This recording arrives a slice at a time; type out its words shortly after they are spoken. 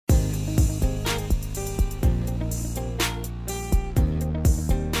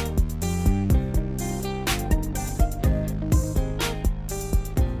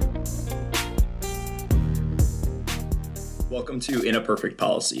Welcome to In a Perfect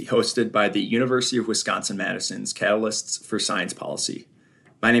Policy, hosted by the University of Wisconsin-Madison's Catalysts for Science Policy.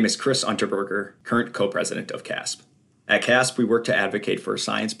 My name is Chris Unterberger, current co-president of CASP. At CASP, we work to advocate for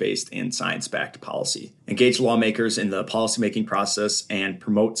science-based and science-backed policy, engage lawmakers in the policymaking process, and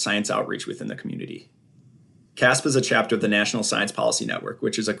promote science outreach within the community. CASP is a chapter of the National Science Policy Network,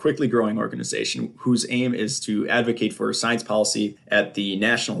 which is a quickly growing organization whose aim is to advocate for science policy at the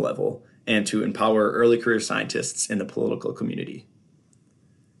national level and to empower early career scientists in the political community.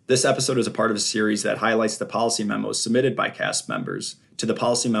 This episode is a part of a series that highlights the policy memos submitted by CASP members to the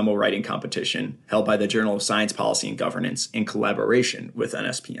policy memo writing competition held by the Journal of Science Policy and Governance in collaboration with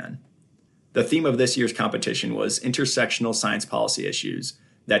NSPN. The theme of this year's competition was intersectional science policy issues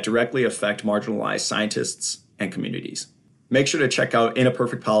that directly affect marginalized scientists and communities. Make sure to check out In a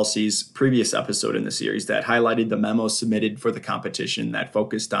Perfect Policy's previous episode in the series that highlighted the memos submitted for the competition that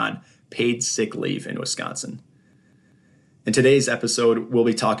focused on paid sick leave in Wisconsin. In today's episode, we'll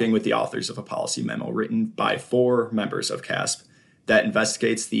be talking with the authors of a policy memo written by 4 members of CASP that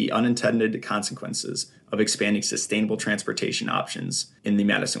investigates the unintended consequences of expanding sustainable transportation options in the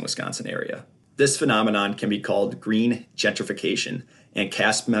Madison, Wisconsin area. This phenomenon can be called green gentrification, and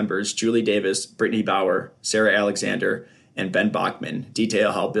CASP members Julie Davis, Brittany Bauer, Sarah Alexander, and Ben Bachman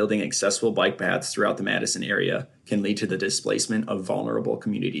detail how building accessible bike paths throughout the Madison area can lead to the displacement of vulnerable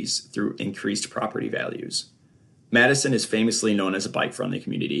communities through increased property values. Madison is famously known as a bike-friendly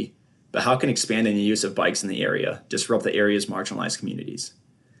community, but how can expanding the use of bikes in the area disrupt the area's marginalized communities?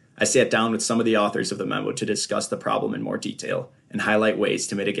 I sat down with some of the authors of the memo to discuss the problem in more detail and highlight ways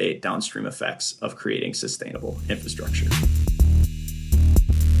to mitigate downstream effects of creating sustainable infrastructure.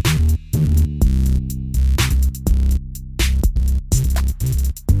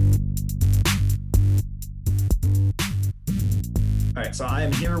 All right, so I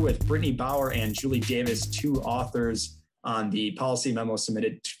am here with Brittany Bauer and Julie Davis, 2 authors on the policy memo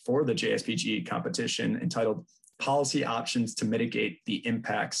submitted for the JSPG competition entitled Policy Options to Mitigate the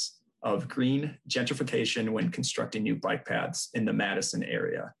Impacts of Green Gentrification when Constructing New Bike Paths in the Madison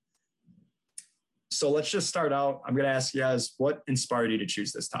area. So let's just start out. I'm going to ask you guys, what inspired you to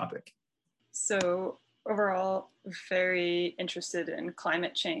choose this topic? So overall, very interested in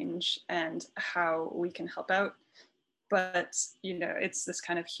climate change and how we can help out. But, it's this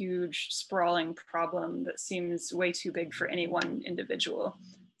kind of huge, sprawling problem that seems way too big for any one individual.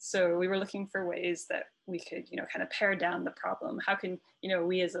 So we were looking for ways that we could, kind of pare down the problem. How can,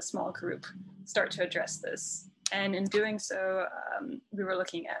 we as a small group start to address this? And in doing so, we were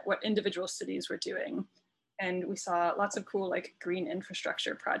looking at what individual cities were doing. And we saw lots of cool, green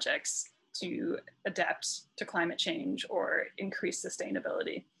infrastructure projects to adapt to climate change or increase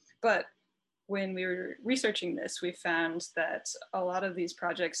sustainability. But when we were researching this, we found that a lot of these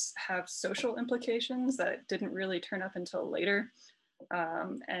projects have social implications that didn't really turn up until later.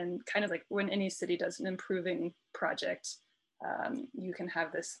 And kind of like when any city does an improving project, you can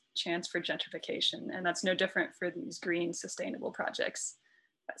have this chance for gentrification. And that's no different for these green sustainable projects.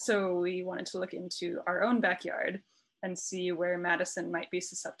 So we wanted to look into our own backyard and see where Madison might be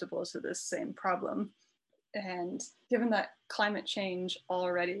susceptible to this same problem. And given that climate change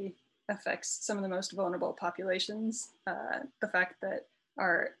already affects some of the most vulnerable populations, the fact that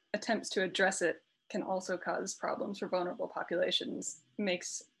our attempts to address it can also cause problems for vulnerable populations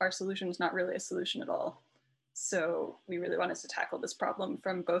makes our solutions not really a solution at all. So we really wanted to tackle this problem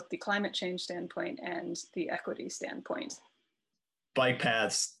from both the climate change standpoint and the equity standpoint. Bike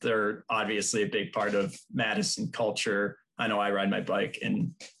paths, they're obviously a big part of Madison culture. I know I ride my bike,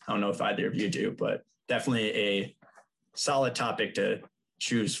 and I don't know if either of you do, but definitely a solid topic to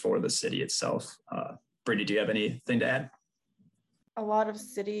choose for the city itself. Brittany, do you have anything to add? A lot of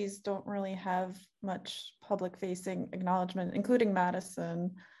cities don't really have much public-facing acknowledgement, including Madison,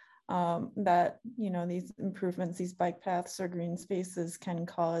 that these improvements, these bike paths or green spaces can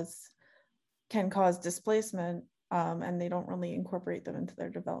cause displacement, and they don't really incorporate them into their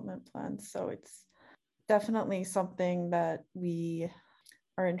development plans. So it's definitely something that we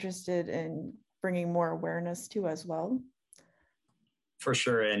are interested in bringing more awareness to as well. For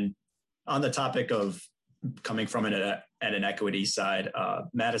sure. And on the topic of coming from at an equity side,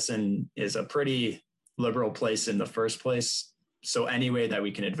 Madison is a pretty liberal place in the first place. So any way that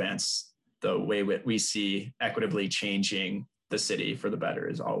we can advance the way we see equitably changing the city for the better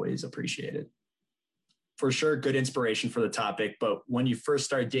is always appreciated. For sure, good inspiration for the topic. But when you first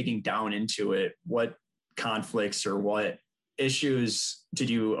start digging down into it, what conflicts or what issues did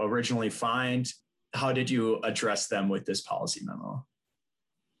you originally find? How did you address them with this policy memo?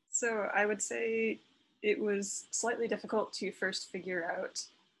 So I would say it was slightly difficult to first figure out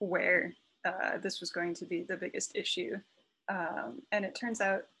where this was going to be the biggest issue. And it turns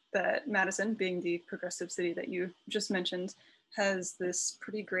out that Madison, being the progressive city that you just mentioned, has this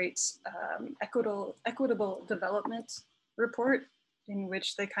pretty great equitable development report in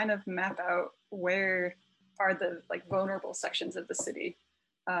which they kind of map out where are the like vulnerable sections of the city.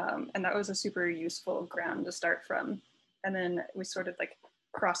 And that was a super useful ground to start from. And then we sort of like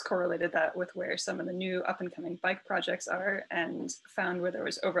cross-correlated that with where some of the new up-and-coming bike projects are and found where there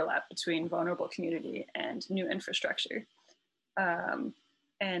was overlap between vulnerable community and new infrastructure.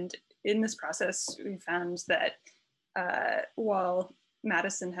 And in this process, we found that while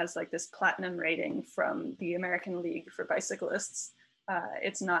Madison has like this platinum rating from the American League for Bicyclists,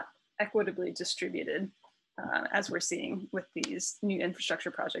 it's not equitably distributed, as we're seeing with these new infrastructure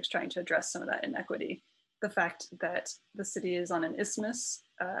projects trying to address some of that inequity. The fact that the city is on an isthmus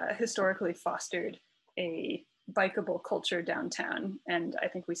historically fostered a bikeable culture downtown. And I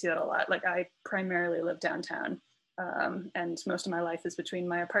think we see that a lot. Like I primarily live downtown, and most of my life is between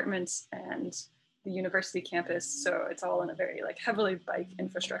my apartments and the university campus. So it's all in a very like heavily bike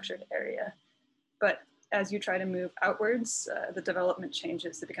infrastructured area. But as you try to move outwards, the development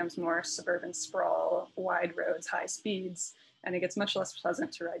changes. It becomes more suburban sprawl, wide roads, high speeds, and it gets much less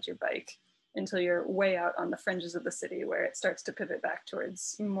pleasant to ride your bike until you're way out on the fringes of the city where it starts to pivot back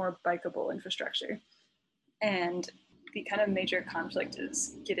towards more bikeable infrastructure. And the kind of major conflict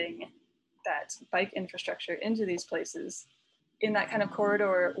is getting that bike infrastructure into these places. In that kind of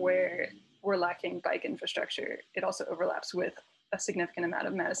corridor where we're lacking bike infrastructure, it also overlaps with a significant amount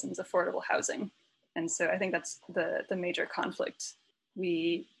of Madison's affordable housing. And so I think that's the major conflict.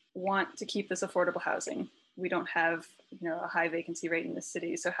 We want to keep this affordable housing. We don't have, a high vacancy rate in the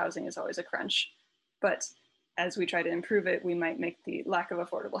city, so housing is always a crunch. But as we try to improve it, we might make the lack of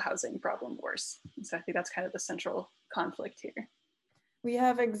affordable housing problem worse. And so I think that's kind of the central conflict here. We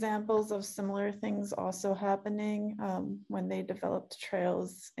have examples of similar things also happening when they developed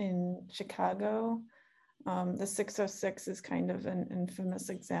trails in Chicago. The 606 is kind of an infamous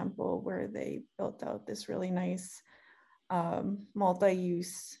example where they built out this really nice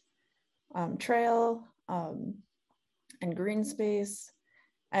multi-use trail and green space.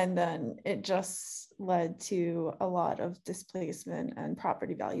 And then it just led to a lot of displacement and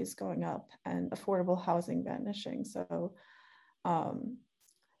property values going up and affordable housing vanishing. So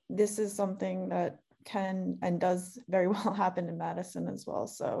this is something that can and does very well happen in Madison as well.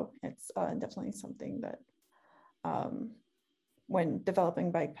 So it's definitely something that when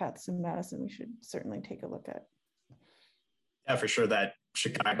developing bike paths in Madison, we should certainly take a look at. Yeah, for sure. That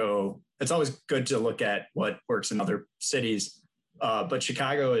Chicago, it's always good to look at what works in other cities. But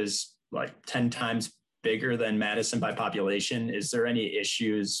Chicago is like 10 times bigger than Madison by population. Is there any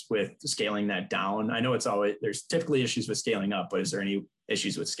issues with scaling that down? I know there's typically issues with scaling up, but is there any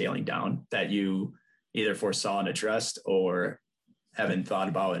issues with scaling down that you either foresaw and addressed or haven't thought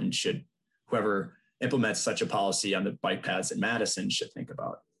about and should whoever implements such a policy on the bike paths in Madison should think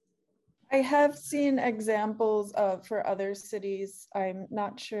about? I have seen examples for other cities. I'm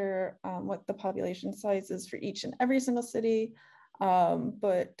not sure what the population size is for each and every single city,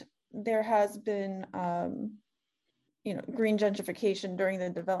 but there has been, green gentrification during the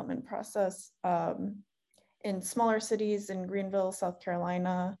development process in smaller cities in Greenville, South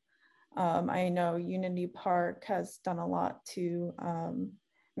Carolina. I know Unity Park has done a lot to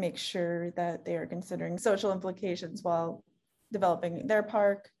make sure that they are considering social implications while developing their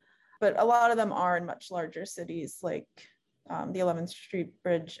park. But a lot of them are in much larger cities like the 11th Street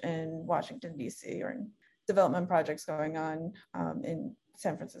Bridge in Washington, D.C., or development projects going on in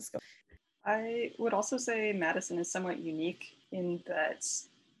San Francisco. I would also say Madison is somewhat unique in that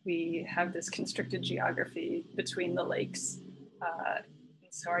we have this constricted geography between the lakes.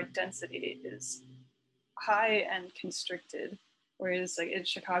 So our density is high and constricted, whereas like in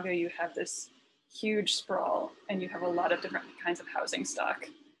Chicago, you have this huge sprawl and you have a lot of different kinds of housing stock.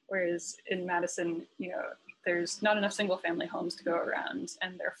 Whereas in Madison, there's not enough single family homes to go around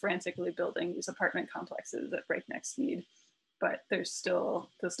and they're frantically building these apartment complexes at breakneck speed, but there's still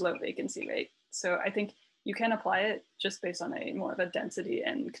this low vacancy rate. So I think you can apply it just based on a more of a density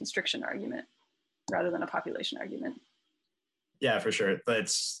and constriction argument rather than a population argument. Yeah, for sure.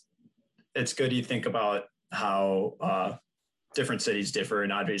 It's good you think about how different cities differ.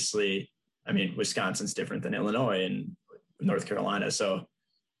 And obviously, Wisconsin's different than Illinois and North Carolina. So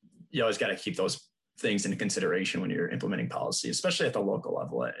you always got to keep those things into consideration when you're implementing policy, especially at the local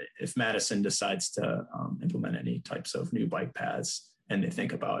level. If Madison decides to implement any types of new bike paths and they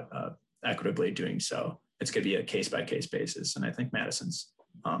think about equitably doing so, it's going to be a case-by-case basis. And I think Madison's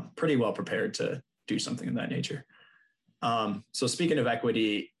pretty well prepared to do something of that nature. So speaking of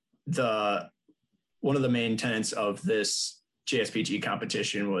equity, the one of the main tenets of this JSPG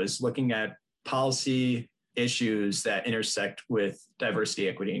competition was looking at policy issues that intersect with diversity,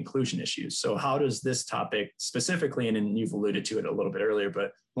 equity, inclusion issues. So how does this topic specifically, and you've alluded to it a little bit earlier,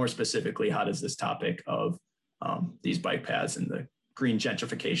 but more specifically, how does this topic of these bike paths and the green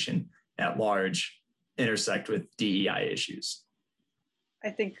gentrification at large intersect with DEI issues? I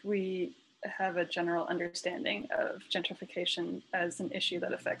think we have a general understanding of gentrification as an issue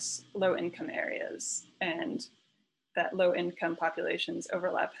that affects low-income areas, and that low-income populations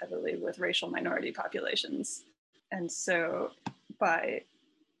overlap heavily with racial minority populations. And so by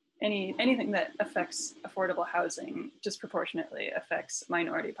anything that affects affordable housing disproportionately affects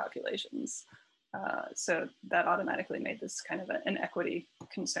minority populations. So that automatically made this kind of an equity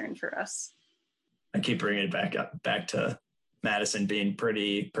concern for us. I keep bringing it back to Madison being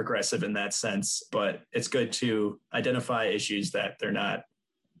pretty progressive in that sense, but it's good to identify issues that they're not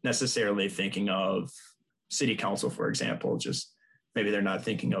necessarily thinking of. City council, for example, just maybe they're not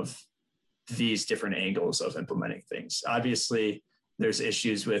thinking of these different angles of implementing things. Obviously, there's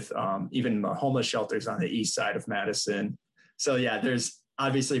issues with even the homeless shelters on the east side of Madison. So yeah, there's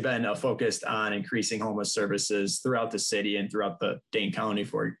obviously been a focus on increasing homeless services throughout the city and throughout the Dane County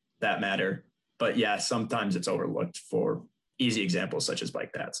for that matter. But yeah, sometimes it's overlooked for easy examples such as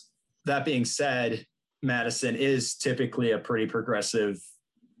bike paths. That being said, Madison is typically a pretty progressive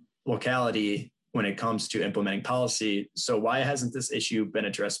locality when it comes to implementing policy. So why hasn't this issue been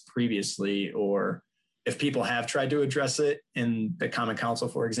addressed previously? Or if people have tried to address it in the Common Council,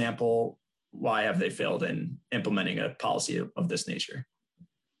 for example, why have they failed in implementing a policy of this nature?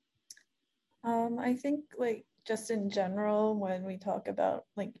 I think like just in general, when we talk about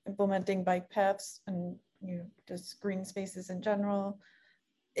like implementing bike paths and just green spaces in general,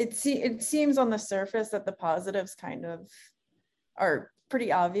 it seems on the surface that the positives kind of are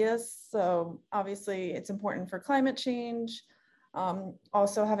pretty obvious. So obviously it's important for climate change.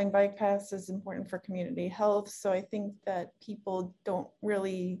 Also having bike paths is important for community health. So I think that people don't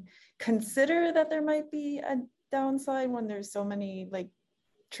really consider that there might be a downside when there's so many like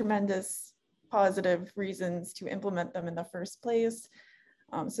tremendous positive reasons to implement them in the first place.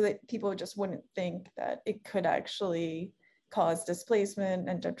 So that people just wouldn't think that it could actually cause displacement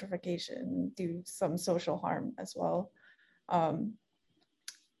and gentrification, do some social harm as well.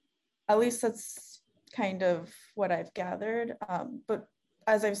 At least that's kind of what I've gathered. But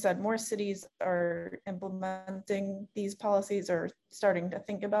as I've said, more cities are implementing these policies or starting to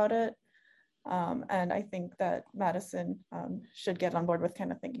think about it. And I think that Madison should get on board with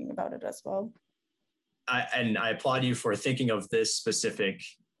kind of thinking about it as well. I applaud you for thinking of this specific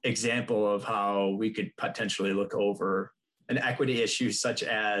example of how we could potentially look over an equity issue such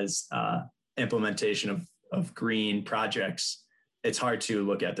as implementation of green projects. It's hard to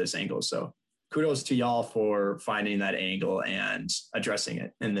look at this angle. So kudos to y'all for finding that angle and addressing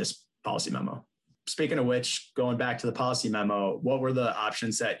it in this policy memo. Speaking of which, going back to the policy memo, what were the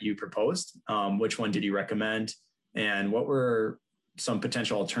options that you proposed? Which one did you recommend? And what were some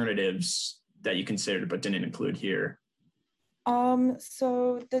potential alternatives that you considered but didn't include here?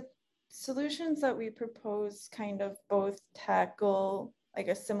 So the solutions that we propose kind of both tackle like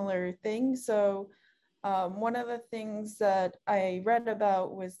a similar thing. So one of the things that I read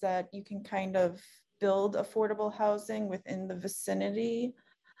about was that you can kind of build affordable housing within the vicinity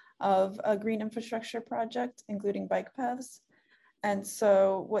of a green infrastructure project, including bike paths. And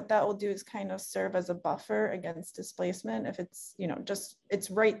so what that will do is kind of serve as a buffer against displacement if it's,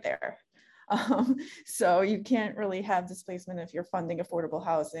 it's right there. So you can't really have displacement if you're funding affordable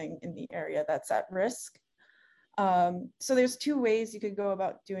housing in the area that's at risk. So there's two ways you could go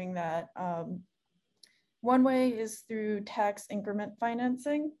about doing that. One way is through tax increment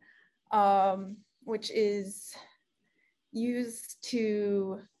financing, which is used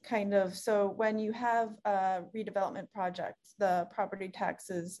to kind of, so when you have a redevelopment project, the property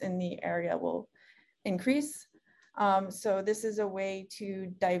taxes in the area will increase. So this is a way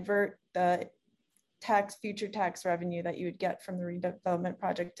to divert the future tax revenue that you would get from the redevelopment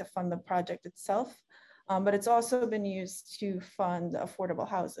project to fund the project itself. But it's also been used to fund affordable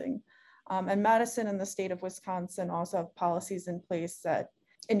housing. And Madison and the state of Wisconsin also have policies in place that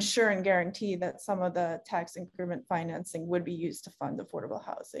ensure and guarantee that some of the tax increment financing would be used to fund affordable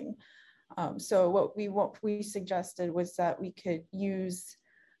housing. So what we suggested was that we could use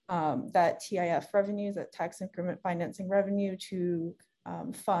that TIF revenues, that tax increment financing revenue, to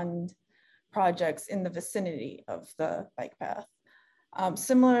fund projects in the vicinity of the bike path.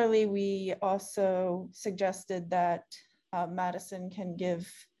 Similarly, we also suggested that Madison can give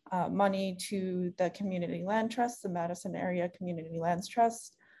money to the Community Land Trust, the Madison Area Community Lands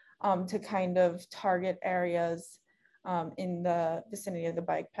Trust, to kind of target areas in the vicinity of the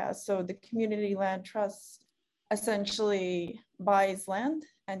bike path. So the Community Land Trust essentially buys land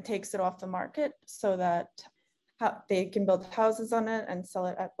and takes it off the market so that they can build houses on it and sell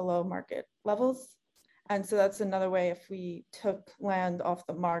it at below market levels. And so that's another way if we took land off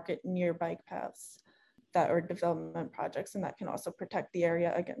the market near bike paths that are development projects, and that can also protect the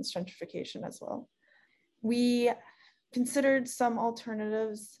area against gentrification as well. We considered some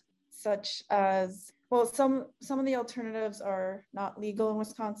alternatives such as, well, some of the alternatives are not legal in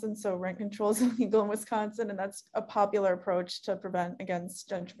Wisconsin. So rent control is illegal in Wisconsin, and that's a popular approach to prevent against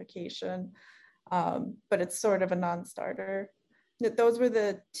gentrification. But it's sort of a non-starter. Those were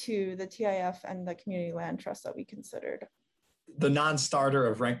the two, the TIF and the Community Land Trust, that we considered. The non-starter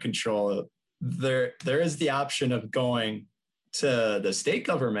of rent control, there is the option of going to the state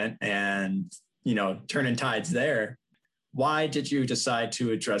government and, turning tides there. Why did you decide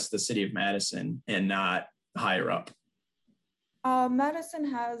to address the city of Madison and not higher up? Madison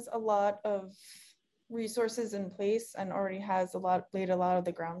has a lot of resources in place and already has laid a lot of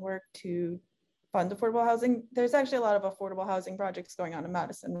the groundwork to fund affordable housing. There's actually a lot of affordable housing projects going on in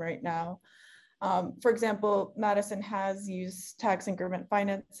Madison right now. For example, Madison has used tax increment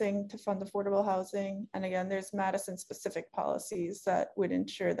financing to fund affordable housing. And again, there's Madison specific policies that would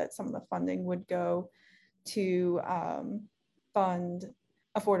ensure that some of the funding would go to fund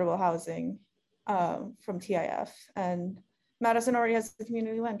affordable housing from TIF. And Madison already has the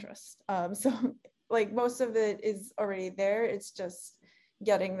Community Land Trust. So like most of it is already there. It's just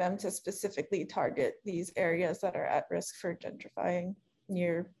getting them to specifically target these areas that are at risk for gentrifying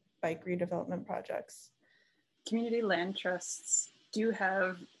near bike redevelopment projects. Community land trusts do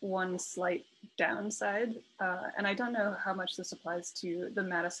have one slight downside, and I don't know how much this applies to the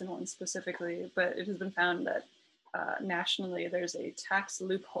Madison one specifically, but it has been found that nationally there's a tax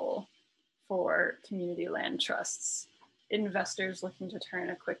loophole for community land trusts. Investors looking to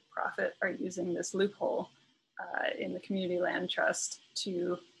turn a quick profit are using this loophole in the community land trust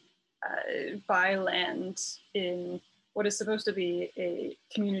to buy land in what is supposed to be a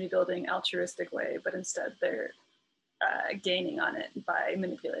community building altruistic way, but instead they're gaining on it by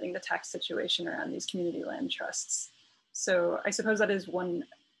manipulating the tax situation around these community land trusts. So I suppose that is one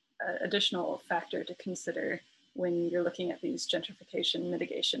additional factor to consider when you're looking at these gentrification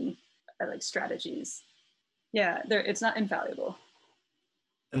mitigation strategies. Yeah, it's not invaluable.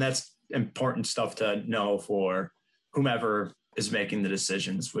 And that's important stuff to know for whomever is making the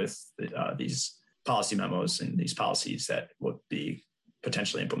decisions with these policy memos and these policies that would be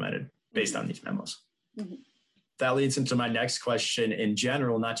potentially implemented based on these memos. Mm-hmm. That leads into my next question. In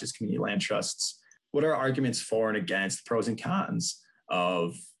general, not just community land trusts, what are arguments for and against, pros and cons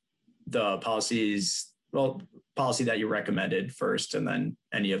of the policy that you recommended first, and then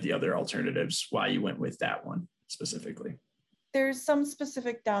any of the other alternatives, why you went with that one specifically? There's some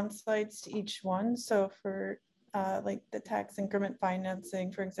specific downsides to each one. So for like the tax increment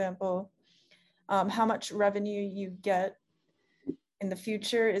financing, for example, how much revenue you get in the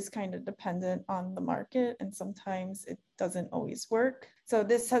future is kind of dependent on the market, and sometimes it doesn't always work. So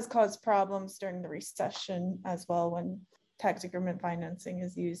this has caused problems during the recession as well, when tax increment financing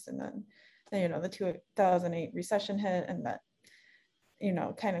is used, and then the 2008 recession hit, and that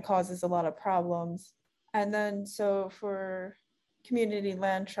kind of causes a lot of problems. And then so for community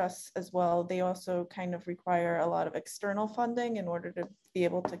land trusts as well, they also kind of require a lot of external funding in order to be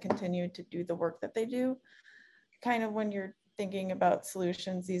able to continue to do the work that they do. Kind of when you're thinking about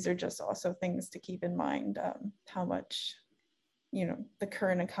solutions, these are just also things to keep in mind, how much the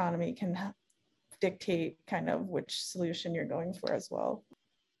current economy can dictate kind of which solution you're going for as well.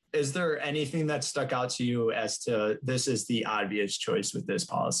 Is there anything that stuck out to you as to this is the obvious choice with this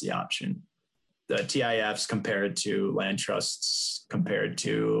policy option? The TIFs compared to land trusts, compared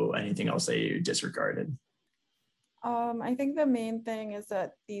to anything else that you disregarded? I think the main thing is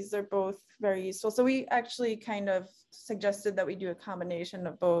that these are both very useful. So we actually kind of suggested that we do a combination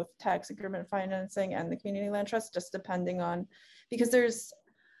of both tax increment financing and the community land trust, just depending on, because there's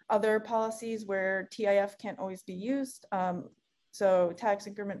other policies where TIF can't always be used. So tax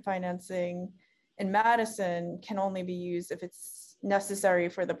increment financing in Madison can only be used if it's necessary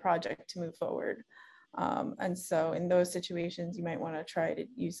for the project to move forward. And so in those situations, you might want to try to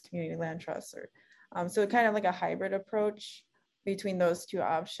use community land trusts, or so kind of like a hybrid approach between those two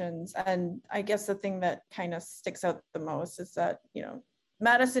options. And I guess the thing that kind of sticks out the most is that,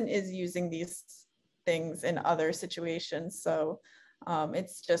 Madison is using these things in other situations. So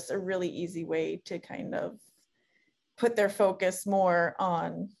it's just a really easy way to kind of put their focus more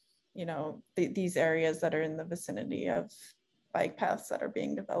on, these areas that are in the vicinity of bike paths that are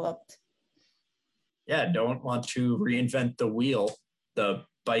being developed. Yeah, don't want to reinvent the wheel, the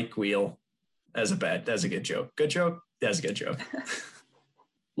bike wheel. That's a good joke. Good joke? That's a good joke.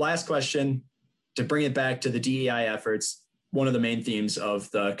 Last question, to bring it back to the DEI efforts, one of the main themes of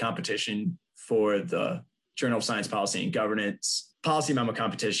the competition for the Journal of Science Policy and Governance policy memo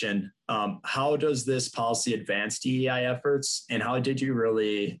competition. How does this policy advance DEI efforts? And how did you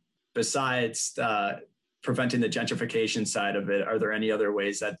really, besides preventing the gentrification side of it, are there any other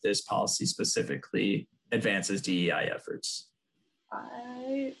ways that this policy specifically advances DEI efforts?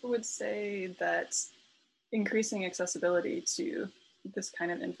 I would say that increasing accessibility to this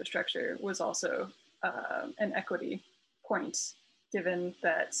kind of infrastructure was also an equity point, given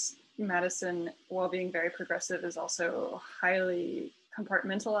that Madison, while being very progressive, is also highly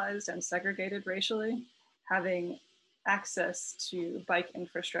compartmentalized and segregated racially. Having access to bike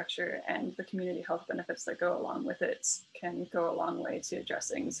infrastructure and the community health benefits that go along with it can go a long way to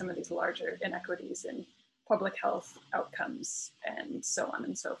addressing some of these larger inequities in public health outcomes and so on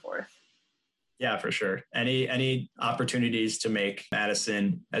and so forth. Yeah, for sure. Any opportunities to make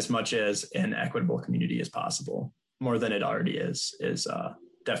Madison as much as an equitable community as possible, more than it already is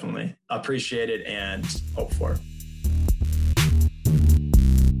definitely appreciated and hoped for.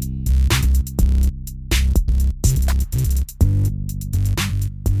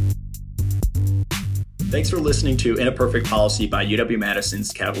 Thanks for listening to In a Perfect Policy by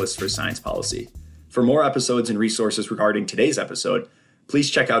UW-Madison's Catalyst for Science Policy. For more episodes and resources regarding today's episode,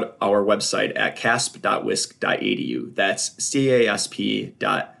 please check out our website at casp.wisc.edu. That's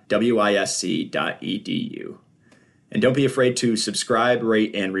casp.wisc.edu. And don't be afraid to subscribe,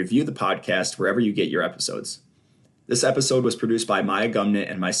 rate, and review the podcast wherever you get your episodes. This episode was produced by Maya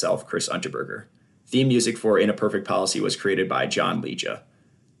Gumnett and myself, Chris Unterberger. Theme music for In a Perfect Policy was created by John Leja.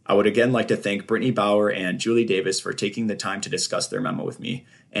 I would again like to thank Brittany Bauer and Julie Davis for taking the time to discuss their memo with me.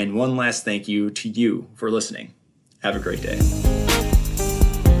 And one last thank you to you for listening. Have a great day.